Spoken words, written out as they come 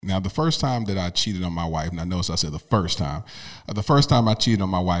Now, the first time that I cheated on my wife, and I notice I said the first time I cheated on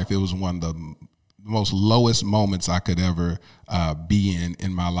my wife, it was one of the most lowest moments I could ever be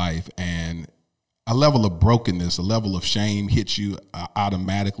in my life. And a level of brokenness, a level of shame hits you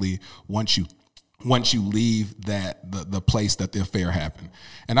automatically once you leave the place that the affair happened.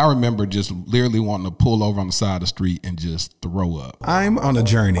 And I remember just literally wanting to pull over on the side of the street and just throw up. I'm on a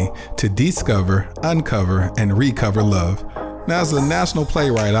journey to discover, uncover, and recover love. Now, as a national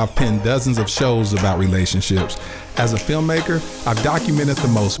playwright, I've penned dozens of shows about relationships. As a filmmaker, I've documented the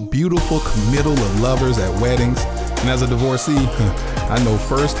most beautiful committal of lovers at weddings. And as a divorcee, I know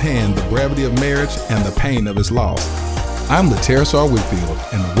firsthand the brevity of marriage and the pain of its loss. I'm LaTerrasar Whitfield,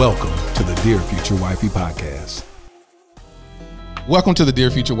 and welcome to the Dear Future Wifey Podcast. Welcome to the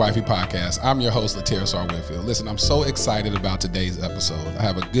Dear Future Wifey Podcast. I'm your host, LaTerrasar Whitfield. Listen, I'm so excited about today's episode. I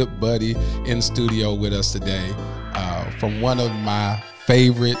have a good buddy in studio with us today from one of my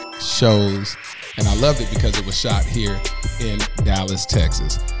favorite shows, and I loved it because it was shot here in Dallas,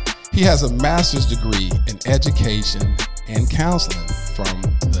 Texas. He has a master's degree in education and counseling from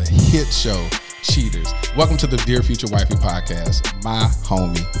the hit show Cheaters. Welcome to the Dear Future Wifey Podcast, my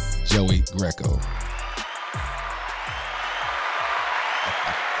homie, Joey Greco.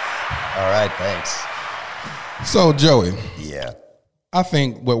 All right, thanks. So, Joey. Yeah. I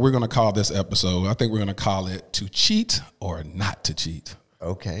think what we're going to call this episode, I think we're going to call it To Cheat or Not to Cheat.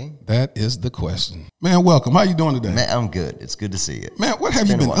 Okay. That is the question. Man, welcome. How you doing today? Man, I'm good. It's good to see you. Man, what have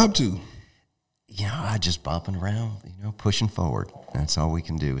you been up to? You know, I just bopping around, pushing forward. That's all we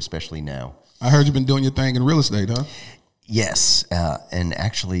can do, especially now. I heard you've been doing your thing in real estate, huh? Yes, and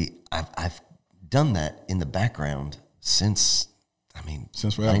actually, I've done that in the background since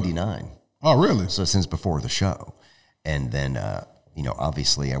forever. 99. Oh, really? So since before the show. And then,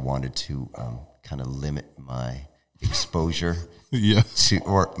 obviously I wanted to kind of limit my exposure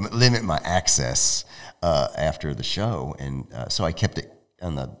or limit my access after the show. And so I kept it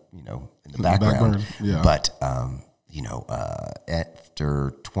on the, in the background. Yeah. But,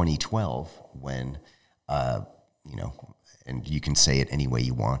 after 2012, when, and you can say it any way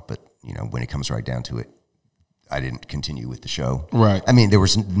you want, but, when it comes right down to it, I didn't continue with the show. Right. I mean, there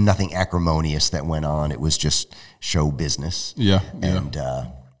was nothing acrimonious that went on. It was just show business. Yeah. And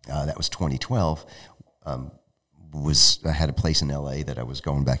that was 2012. I had a place in LA that I was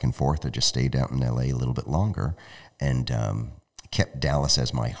going back and forth. I just stayed out in LA a little bit longer and kept Dallas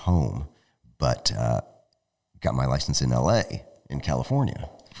as my home, but got my license in LA in California.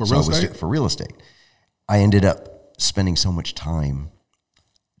 For real estate? For real estate. I ended up spending so much time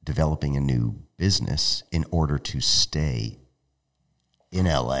developing a new business in order to stay in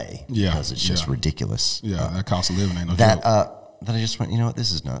LA because it's just ridiculous. Yeah, that cost of living ain't no joke. That I just went,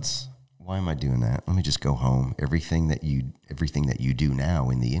 this is nuts. Why am I doing that? Let me just go home. Everything that you do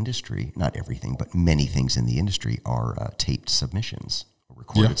now in the industry, not everything, but many things in the industry are taped submissions,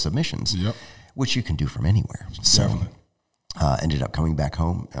 recorded submissions, which you can do from anywhere. Definitely. So ended up coming back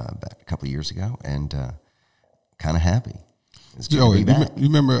home about a couple of years ago and kind of happy. Joey, you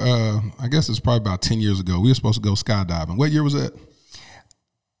remember, I guess it's probably about 10 years ago, we were supposed to go skydiving. What year was that?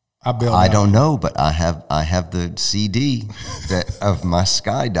 I don't know, but I have the CD of my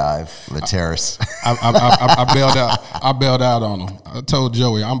skydive, LaTerrace. I bailed out on them. I told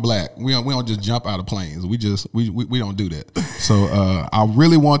Joey, I'm black. We don't just jump out of planes. We don't do that. So I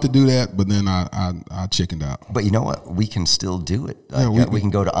really want to do that, but then I chickened out. But you know what? We can still do it. We can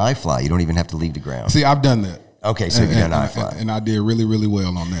go to iFly. You don't even have to leave the ground. See, I've done that. Okay, so you've done iFly. And I did really, really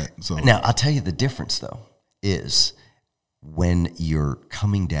well on that. So now, I'll tell you the difference, though, is when you're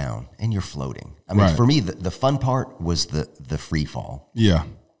coming down and you're floating. I mean, for me, the fun part was the free fall. Yeah.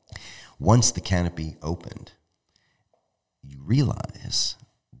 Once the canopy opened, you realize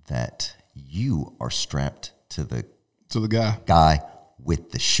that you are strapped to the guy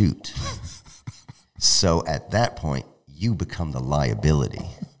with the chute. So at that point, you become the liability.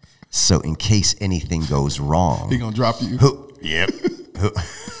 So in case anything goes wrong, he gonna drop you. Yep.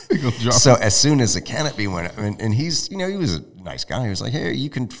 He gonna drop so you. As soon as the canopy went up, and he's, he was a nice guy. He was like, hey, you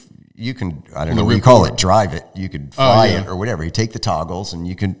can, I don't know what you call it, drive it. You could fly it or whatever. You take the toggles and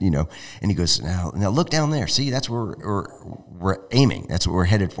you can, and he goes, now look down there. See, that's where we're aiming. That's what we're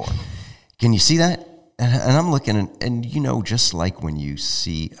headed for. Can you see that? And I'm looking, and just like when you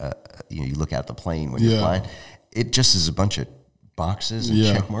see, you look out the plane when you're flying, it just is a bunch of boxes and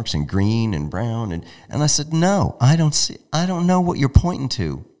check marks and green and brown. And I said, no, I don't know what you're pointing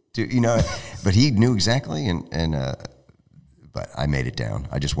to, but he knew exactly. But I made it down.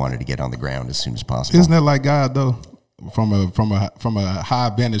 I just wanted to get on the ground as soon as possible. Isn't that like God though? from a high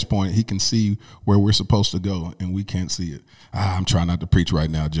vantage point, he can see where we're supposed to go, and we can't see it. I'm trying not to preach right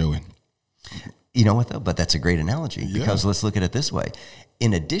now, Joey. You know what, though? But that's a great analogy, because let's look at it this way.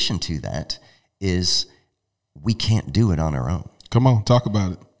 In addition to that is we can't do it on our own. Come on, talk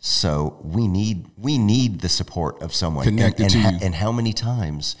about it. So we need the support of someone. Connected to you. And how many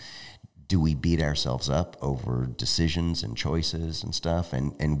times do we beat ourselves up over decisions and choices and stuff,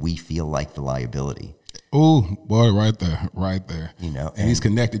 and we feel like the liability? Oh, boy, right there. You know, and he's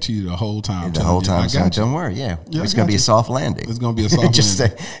connected to you the whole time. The whole time. So don't worry. Yeah, it's going to be a soft landing. It's going to be a soft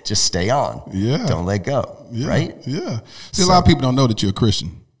landing. Just stay on. Yeah. Don't let go. Yeah. Right? Yeah. See, a lot of people don't know that you're a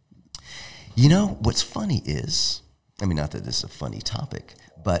Christian. You know, what's funny is, I mean, not that this is a funny topic,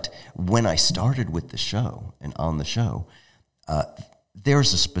 but when I started with the show and on the show,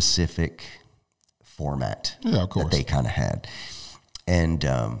 there's a specific format that they kind of had. And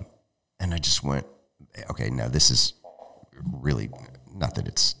I just went, okay, now this is really, not that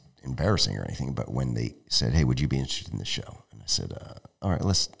it's embarrassing or anything, but when they said, hey, would you be interested in the show? And I said, all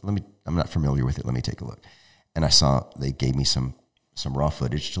right, I'm not familiar with it. Let me take a look. And I saw, they gave me some raw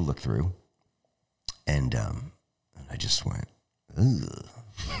footage to look through. And I just went, ugh.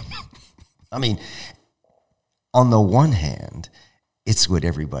 I mean, on the one hand, it's what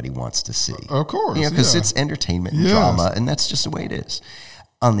everybody wants to see. Of course. Because it's entertainment and drama, and that's just the way it is.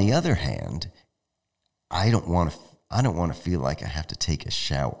 On the other hand, I don't want to feel like I have to take a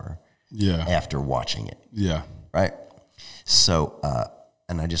shower after watching it. Yeah. Right? So,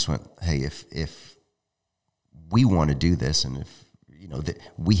 and I just went, hey, if we want to do this, and if, you know, that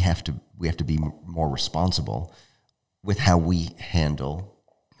we have to be more responsible with how we handle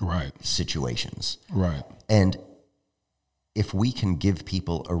situations. Right. And if we can give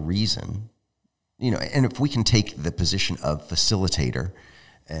people a reason, you know, and if we can take the position of facilitator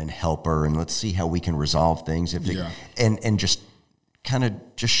and helper, and let's see how we can resolve things, and just kind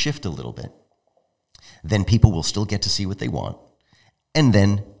of just shift a little bit, then people will still get to see what they want, and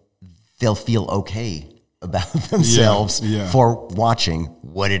then they'll feel okay about themselves for watching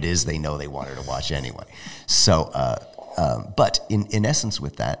what it is they know they wanted to watch anyway. So, but in essence,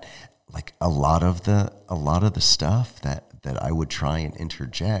 with that, like a lot of the stuff that I would try and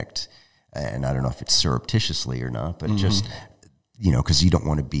interject, and I don't know if it's surreptitiously or not, but just, you know, because you don't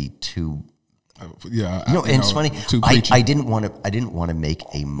want to be too, and it's funny. I didn't want to make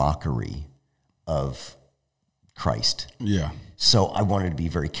a mockery of Christ. Yeah. So I wanted to be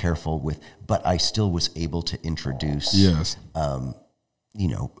very careful but I still was able to introduce, you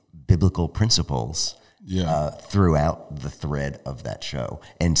know, biblical principles throughout the thread of that show,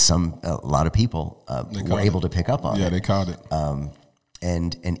 and a lot of people were able to pick up on it. Yeah, they caught it.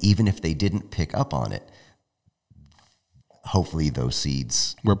 And even if they didn't pick up on it, hopefully those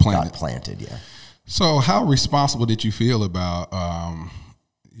seeds were planted. Got planted. Yeah. So, how responsible did you feel about,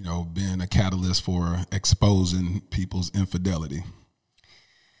 you know, being a catalyst for exposing people's infidelity?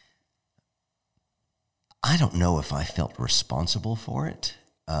 I don't know if I felt responsible for it.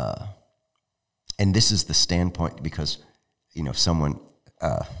 And this is the standpoint, because, you know, someone,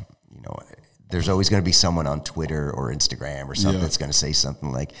 you know, there's always going to be someone on Twitter or Instagram or something that's going to say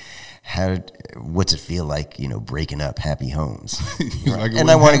something like, what's it feel like, you know, breaking up happy homes? Like, and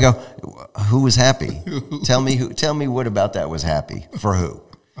I want to go, who was happy? Tell me what about that was happy? For who?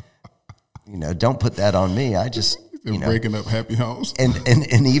 You know, don't put that on me. I just, you know, breaking up happy homes.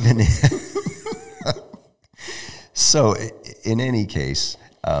 And even, so in any case,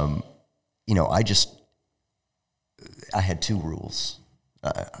 you know, I had two rules.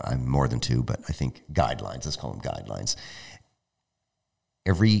 I'm more than two, but I think guidelines. Let's call them guidelines.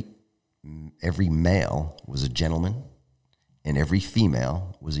 Every male was a gentleman, and every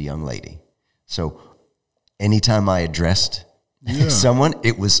female was a young lady. So anytime I addressed someone,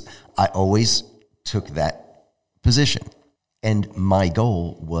 I always took that position. And my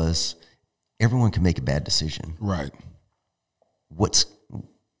goal was, everyone can make a bad decision. Right. What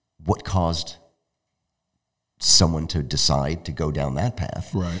caused someone to decide to go down that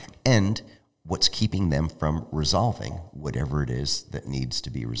path? Right. And what's keeping them from resolving whatever it is that needs to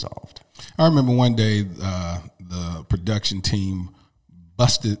be resolved? I remember one day the production team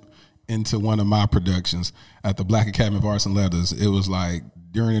busted into one of my productions at the Black Academy of Arts and Letters. It was like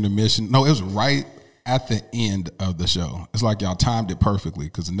during intermission. No, it was right at the end of the show. It's like y'all timed it perfectly,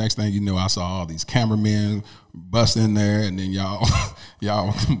 because the next thing you know, I saw all these cameramen bust in there, and then y'all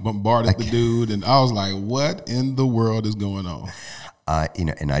bombarded the dude, and I was like, what in the world is going on?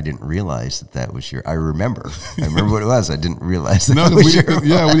 and I didn't realize that was your. I remember what it was. I didn't realize that was we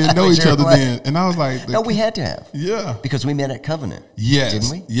didn't know each other then. And I was like, no, we had to have. Yeah, because we met at Covenant. Yes,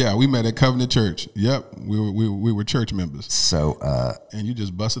 didn't we? Yeah, we met at Covenant Church. Yep, we were church members. So, and you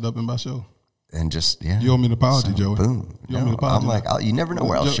just busted up in my show. And just you owe me an apology, Joey. Boom. You owe me an apology. I'm like, you never know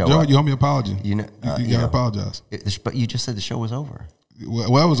where I'll show Joey, up. you owe me an apology. You gotta apologize. But you just said the show was over.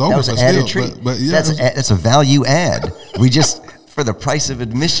 Well, it was over. That was an added treat. But yeah, that's a value add. We just for the price of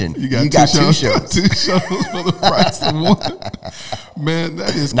admission, you got two shows. 2 shows for the price of one. Man,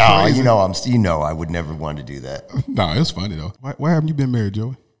 that is crazy. You know, I would never want to do that. No, it's funny though. Why haven't you been married,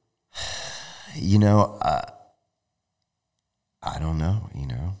 Joey? You know, I don't know. You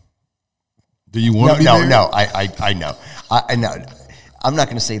know. Do you want to be married? No. I know. I know. I'm not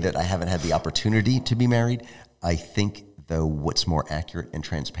going to say that I haven't had the opportunity to be married. I think, though, what's more accurate and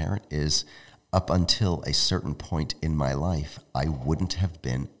transparent is up until a certain point in my life, I wouldn't have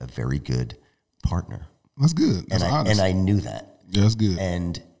been a very good partner. That's good. That's honest. And I knew that. Yeah, that's good.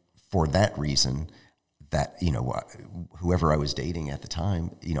 And for that reason, that, you know, whoever I was dating at the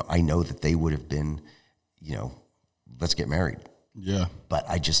time, you know, I know that they would have been, you know, let's get married. Yeah. But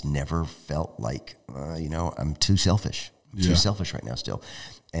I just never felt like, you know, I'm too selfish. Too selfish right now still.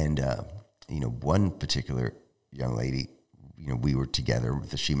 And, you know, one particular young lady, you know, we were together.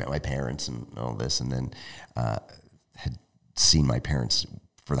 She met my parents and all this, and then had seen my parents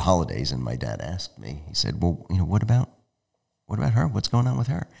for the holidays, and my dad asked me, he said, well, you know, what about her? What's going on with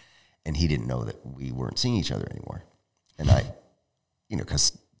her? And he didn't know that we weren't seeing each other anymore. And I, you know,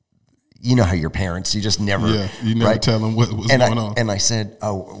 because you know how your parents, you just never, you never tell them what was going on. And I said,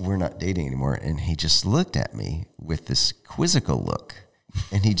 oh, we're not dating anymore. And he just looked at me with this quizzical look.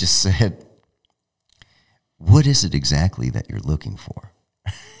 And he just said, what is it exactly that you're looking for?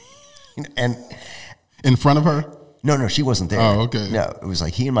 And in front of her? No, she wasn't there. Oh, okay. No, it was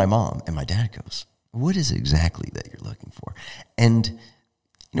like he and my mom, and my dad goes, what is it exactly that you're looking for? And, you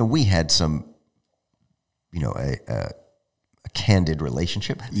know, we had some, you know, a candid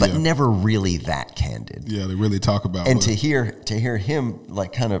relationship, but never really that candid. Yeah, they really talk about and to hear him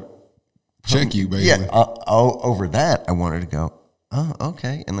like kind of check you, basically. Yeah, over that, I wanted to go, oh,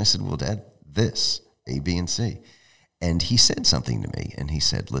 okay. And I said, well, Dad, this A, B, and C, and he said something to me, and he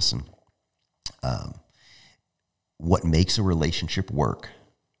said, listen, what makes a relationship work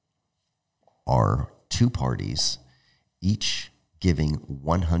are two parties each giving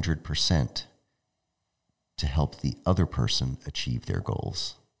 100%. To help the other person achieve their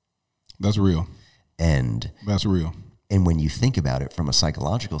goals. That's real. That's real. And when you think about it from a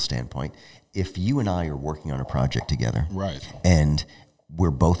psychological standpoint, if you and I are working on a project together, right, and we're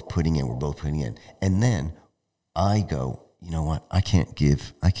both putting in, and then I go, you know what, I can't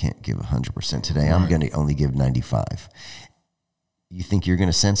give 100% today. Right. I'm going to only give 95. You think you're going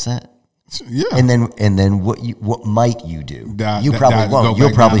to sense that? Yeah, and then what might you do? You probably won't.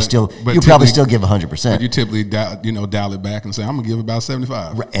 You'll probably still give 100%. But you typically dial it back and say, I'm gonna give about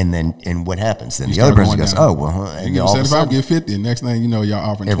 75. Right. And what happens? Then the other person goes, oh well, and you give 75, give 50. And next thing you know, y'all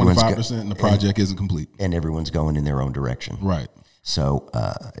offering 25%, and the project isn't complete. And everyone's going in their own direction. Right. So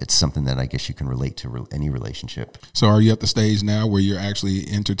it's something that I guess you can relate to any relationship. So are you at the stage now where you're actually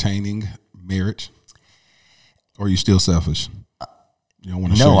entertaining marriage, or are you still selfish? You don't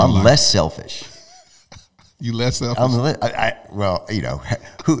want to share your life. Less selfish. You less selfish? Well, you know,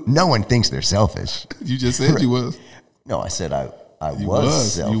 no one thinks they're selfish. You just said you was. No, I said I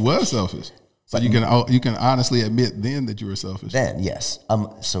was selfish. You was selfish. So you can honestly admit then that you were selfish. Then, yes.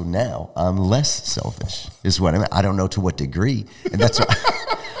 So now I'm less selfish is what I mean. I don't know to what degree. And that's what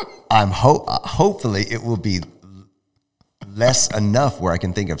hopefully it will be less enough where I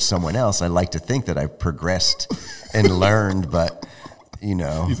can think of someone else. I like to think that I've progressed and learned, but you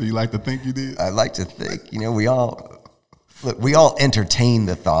know. So you like to think you did? I like to think, you know, we all entertain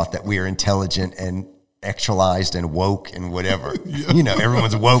the thought that we are intelligent and actualized and woke and whatever. Yeah. You know,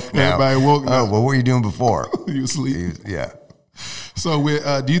 everyone's woke now. Everybody woke now. Oh, well, what were you doing before? You asleep. Yeah. So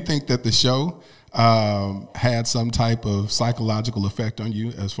do you think that the show had some type of psychological effect on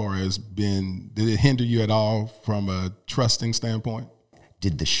you as far as did it hinder you at all from a trusting standpoint?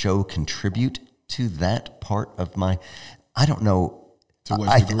 Did the show contribute to that part of I don't know. To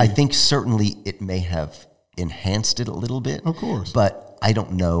what degree? I think certainly it may have enhanced it a little bit. Of course. But I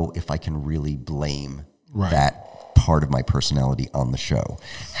don't know if I can really blame that part of my personality on the show.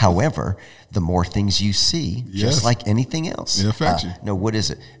 However, the more things you see, just like anything else. It affects you. No, what is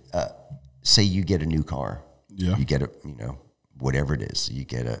it? Say you get a new car. Yeah. You get whatever it is. You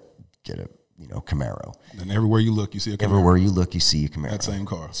get a Camaro. And everywhere you look, you see a Camaro. Everywhere you look, you see a Camaro. That same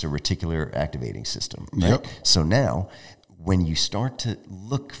car. It's a reticular activating system. Right? Yep. So now, when you start to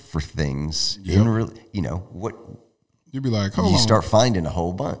look for things, what you'd be like, hold on. You start finding a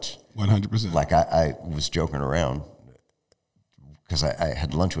whole bunch. 100%. Like I was joking around because I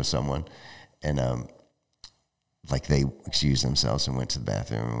had lunch with someone, and like they excused themselves and went to the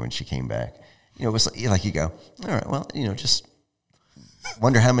bathroom, and when she came back, it was like you go, all right, well, just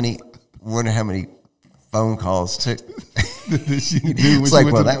wonder how many phone calls took. It's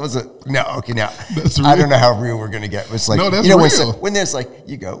like, well, that was I don't know how real we're going to get. It's like, no, that's real. When there's like,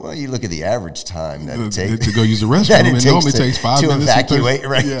 you go, well, you look at the average time that it takes to go use the restroom. It normally takes 5 minutes to evacuate,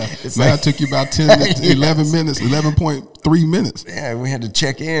 right? Yeah. Now it took you about 11 minutes, 11.3 minutes. Yeah, we had to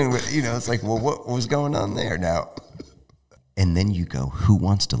check in. It's like, well, what was going on there now? And then you go, who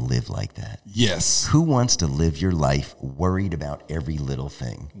wants to live like that? Yes. Who wants to live your life worried about every little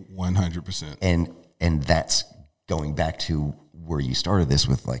thing? 100%. And that's going back to where you started this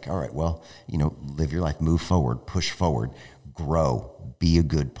with, like, all right, well, live your life, move forward, push forward, grow, be a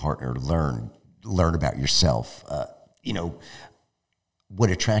good partner, learn about yourself.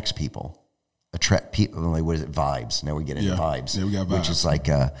 What attracts people? What is it? Vibes. Now we get into vibes. Yeah, we got vibes. Which is like,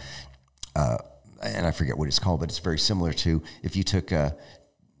 and I forget what it's called, but it's very similar to if you took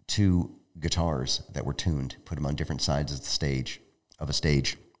 2 guitars that were tuned, put them on different sides of a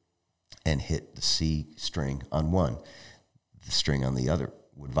stage, and hit the C string on one, the string on the other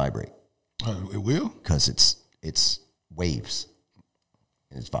would vibrate. It will? Because it's waves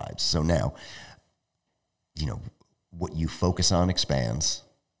and it's vibes. So now, what you focus on expands.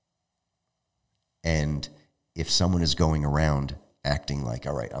 And if someone is going around acting like,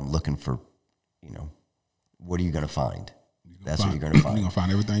 all right, I'm looking for, what are you going to find? That's what you're going to find. You're going to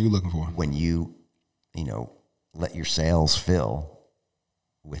find everything you're looking for. When you, let your sails fill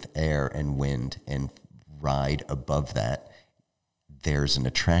with air and wind and ride above that, there's an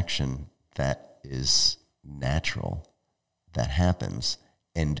attraction that is natural that happens,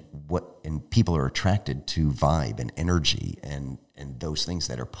 and people are attracted to vibe and energy and those things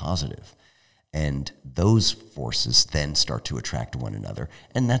that are positive. And those forces then start to attract one another,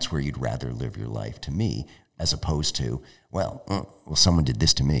 and that's where you'd rather live your life, to me, as opposed to, well, someone did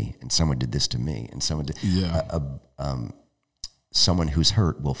this to me, and someone did this to me, and someone did. Yeah. Someone who's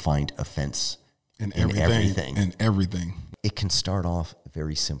hurt will find offense in everything. In everything. It can start off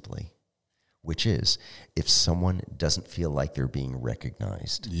very simply, which is if someone doesn't feel like they're being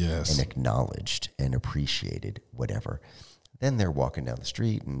recognized and acknowledged and appreciated, whatever, then they're walking down the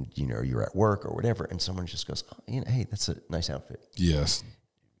street and, you're at work or whatever, and someone just goes, oh, hey, that's a nice outfit. Yes.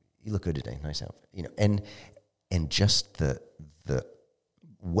 You look good today, nice outfit. And just the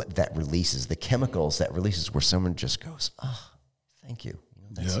what that releases, the chemicals that releases, where someone just goes, oh, thank you.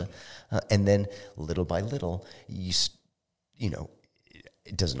 And then little by little, it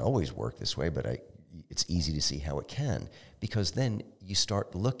doesn't always work this way, but it's easy to see how it can, because then you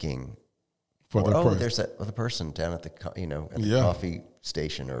start looking for there's that other person down at the coffee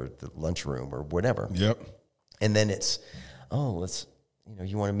station or the lunchroom or whatever. Yep. And then it's, let's,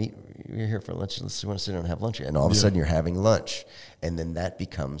 you want to meet, you're here for lunch, let's want to sit down and have lunch. And all of a sudden you're having lunch. And then that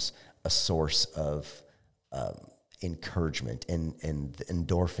becomes a source of encouragement and the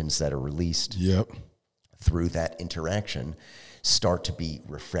endorphins that are released through that interaction start to be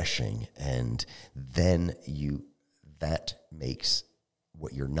refreshing. And then that makes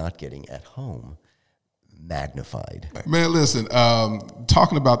what you're not getting at home magnified. Man, listen,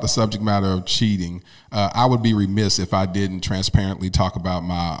 talking about the subject matter of cheating, I would be remiss if I didn't transparently talk about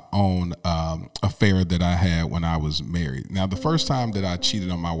my own affair that I had when I was married. Now, the first time that I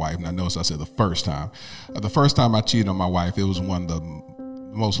cheated on my wife, and I notice I said the first time I cheated on my wife, it was one of the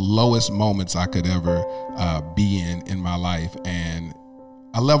most lowest moments I could ever be in my life. And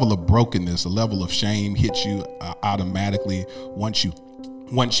a level of brokenness, a level of shame hits you automatically once you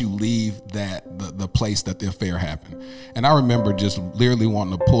leave the place that the affair happened. And I remember just literally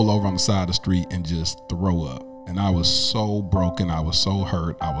wanting to pull over on the side of the street and just throw up. And I was so broken. I was so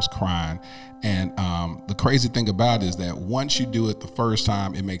hurt. I was crying. And the crazy thing about it is that once you do it the first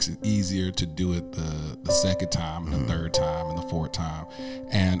time, it makes it easier to do it the second time and the third time and the fourth time.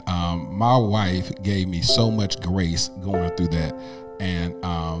 And my wife gave me so much grace going through that.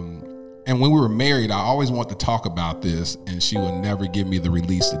 And when we were married, I always wanted to talk about this, and she would never give me the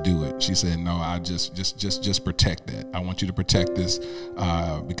release to do it. She said, "No, I just protect that. I want you to protect this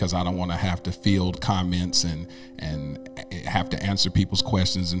because I don't want to have to field comments and have to answer people's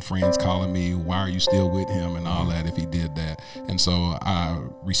questions and friends calling me, why are you still with him and all that if he did that." And so I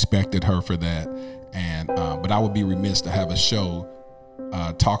respected her for that. And but I would be remiss to have a show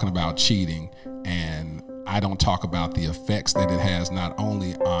talking about cheating, and I don't talk about the effects that it has not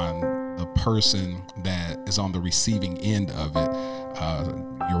only on the person that is on the receiving end of it,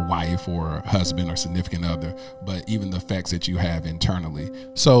 your wife or husband or significant other, but even the effects that you have internally.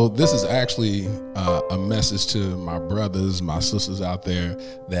 So this is actually a message to my brothers, my sisters out there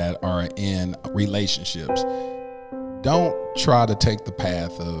that are in relationships. Don't try to take the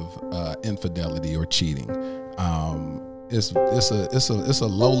path of infidelity or cheating. It's a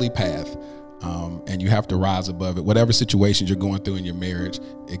lowly path. And you have to rise above it. Whatever situations you're going through in your marriage,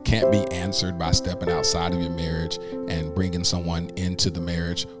 it can't be answered by stepping outside of your marriage and bringing someone into the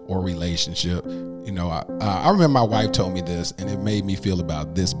marriage or relationship. You know, I remember my wife told me this, and it made me feel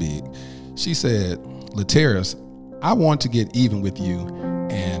about this big. She said, Lateris, I want to get even with you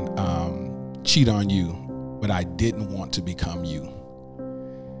and cheat on you, but I didn't want to become you.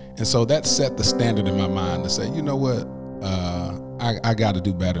 And so that set the standard in my mind to say, you know what? I got to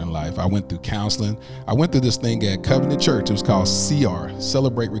do better in life. I went through counseling. I went through this thing at Covenant Church. It was called CR,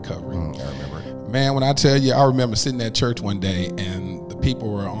 Celebrate Recovery. I remember. Man, when I tell you, I remember sitting at church one day and the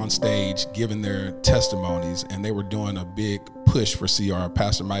people were on stage giving their testimonies, and they were doing a big push for CR.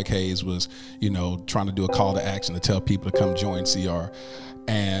 Pastor Mike Hayes was, trying to do a call to action to tell people to come join CR.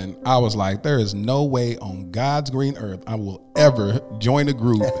 And I was like, there is no way on God's green earth I will ever join a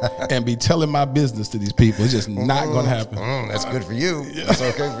group and be telling my business to these people. It's just not going to happen. That's good for you. That's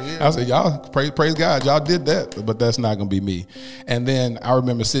okay for you. I said, y'all, praise God, y'all did that, but that's not going to be me. And then I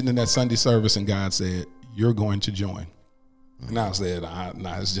remember sitting in that Sunday service and God said, you're going to join. And I said,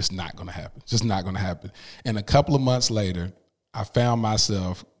 nah, it's just not going to happen. It's just not going to happen. And a couple of months later, I found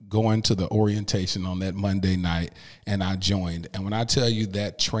myself going to the orientation on that Monday night, and I joined. And when I tell you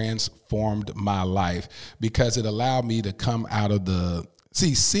that transformed my life, because it allowed me to come out of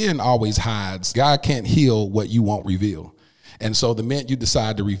sin always hides. God can't heal what you won't reveal. And so the minute you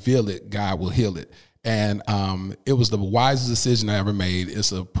decide to reveal it, God will heal it. And it was the wisest decision I ever made.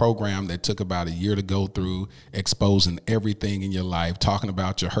 It's a program that took about a year to go through, exposing everything in your life, talking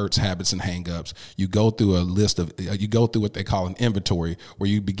about your hurts, habits, and hangups. You go through you go through what they call an inventory,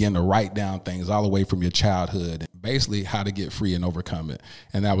 where you begin to write down things all the way from your childhood, basically how to get free and overcome it.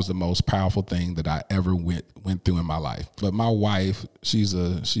 And that was the most powerful thing that I ever went through in my life. But my wife, she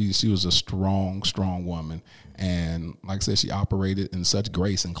was a strong woman. And like I said, she operated in such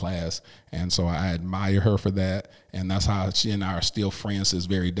grace and class. And so I admire her for that. And that's how she and I are still friends this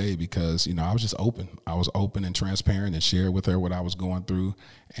very day, because, I was just open. I was open and transparent and shared with her what I was going through.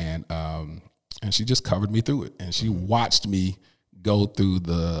 And she just covered me through it. And she watched me go through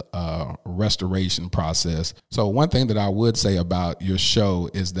the restoration process. So one thing that I would say about your show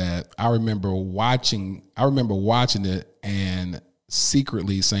is that I remember watching it and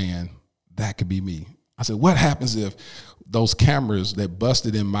secretly saying, that could be me. I said, what happens if those cameras that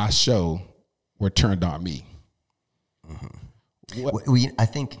busted in my show were turned on me? Mm-hmm. I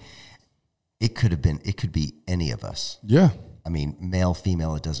think it could be any of us. Yeah. I mean, male,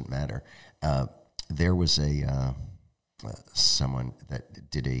 female, it doesn't matter. There was someone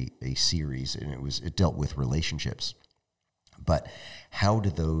that did a series, and it dealt with relationships. But how do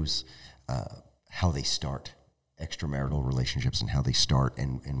those, how they start extramarital relationships, and how they start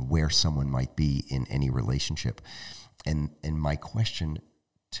and where someone might be in any relationship. And my question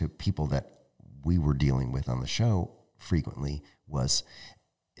to people that we were dealing with on the show frequently was,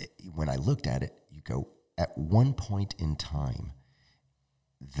 when I looked at it, you go, at one point in time,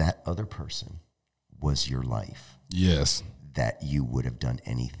 that other person was your life. Yes. That you would have done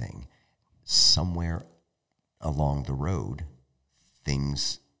anything. Somewhere along the road,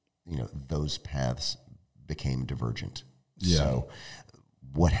 things, those paths became divergent. Yeah. So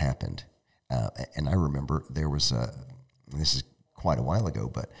what happened? And I remember there was this is quite a while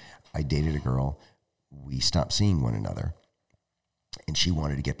ago, but I dated a girl. We stopped seeing one another, and she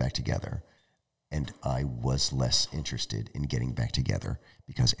wanted to get back together. And I was less interested in getting back together,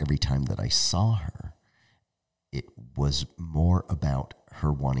 because every time that I saw her, it was more about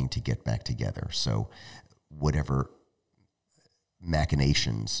her wanting to get back together. So whatever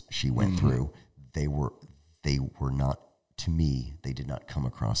machinations she went through, they were not, to me, they did not come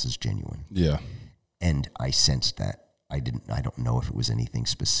across as genuine. Yeah. And I sensed that. I don't know if it was anything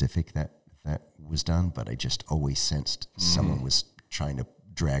specific that was done, but I just always sensed someone was trying to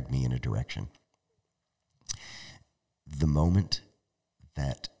drag me in a direction. The moment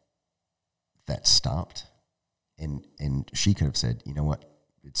that stopped, and she could have said, you know what,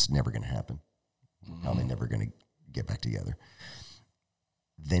 it's never going to happen. Probably never going to get back together.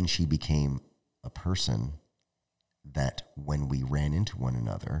 Then she became a person that when we ran into one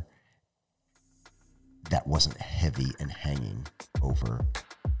another, that wasn't heavy and hanging over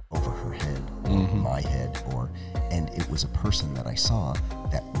her head. in my head, and it was a person that I saw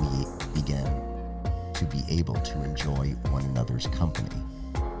that we began to be able to enjoy one another's company.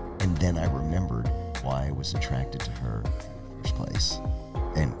 And then I remembered why I was attracted to her in the first place.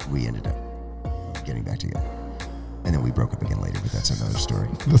 And we ended up getting back together. And then we broke up again later, but that's another story.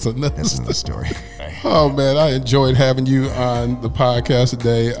 That's another story. Oh, man, I enjoyed having you on the podcast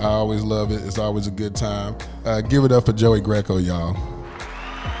today. I always love it. It's always a good time. Give it up for Joey Greco, y'all. It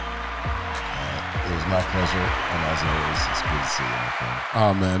was my pleasure, and as always, it's good to see you, my friend.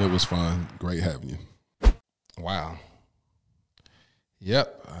 Oh, man, it was fun. Great having you. Wow.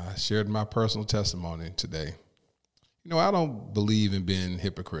 Yep, I shared my personal testimony today. You know, I don't believe in being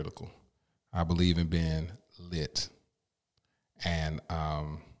hypocritical. I believe in being lit. And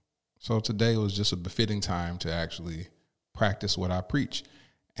so today was just a befitting time to actually practice what I preach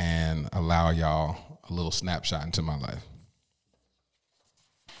and allow y'all a little snapshot into my life.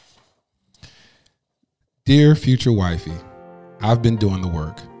 Dear future wifey, I've been doing the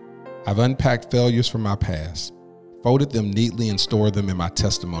work. I've unpacked failures from my past, folded them neatly and stored them in my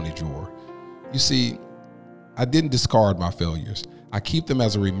testimony drawer. You see, I didn't discard my failures. I keep them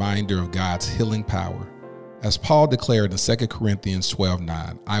as a reminder of God's healing power. As Paul declared in 2 Corinthians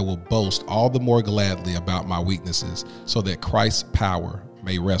 12:9, I will boast all the more gladly about my weaknesses so that Christ's power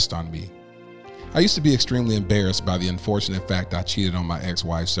may rest on me. I used to be extremely embarrassed by the unfortunate fact I cheated on my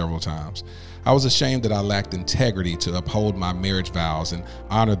ex-wife several times. I was ashamed that I lacked integrity to uphold my marriage vows and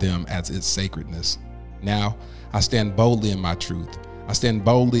honor them as its sacredness. Now, I stand boldly in my truth. I stand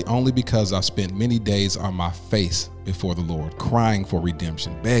boldly only because I've spent many days on my face before the Lord, crying for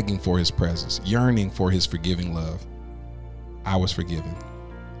redemption, begging for his presence, yearning for his forgiving love. I was forgiven.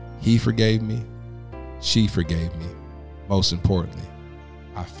 He forgave me. She forgave me. Most importantly,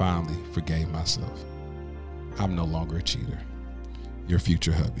 I finally forgave myself. I'm no longer a cheater. Your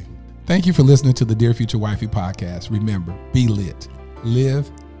future hubby. Thank you for listening to the Dear Future Wifey podcast. Remember, be lit, live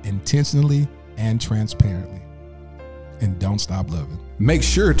intentionally and transparently, and don't stop loving. Make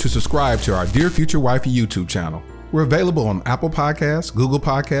sure to subscribe to our Dear Future Wifey YouTube channel. We're available on Apple Podcasts, Google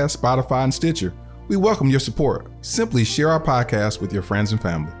Podcasts, Spotify, and Stitcher. We welcome your support. Simply share our podcast with your friends and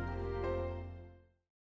family.